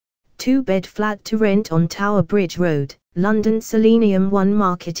2-bed flat to rent on Tower Bridge Road, London. Selenium 1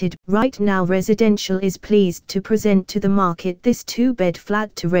 marketed right now. Residential is pleased to present to the market this 2-bed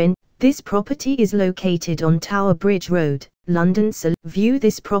flat to rent. This property is located on Tower Bridge Road, London. View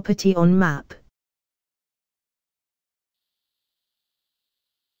this property on map.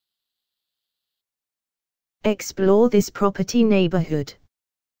 Explore this property neighborhood.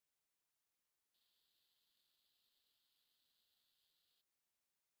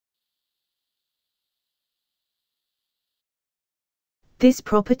 This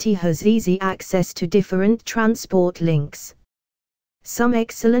property has easy access to different transport links. Some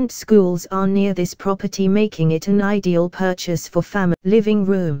excellent schools are near this property, making it an ideal purchase for family. Living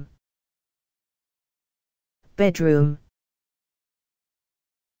room, bedroom,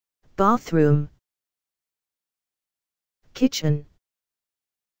 bathroom, kitchen.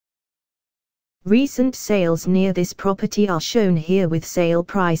 Recent sales near this property are shown here with sale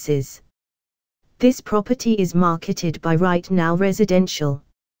prices. This property is marketed by Right Now Residential.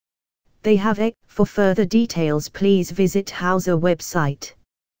 They have For further details, please visit Houser website.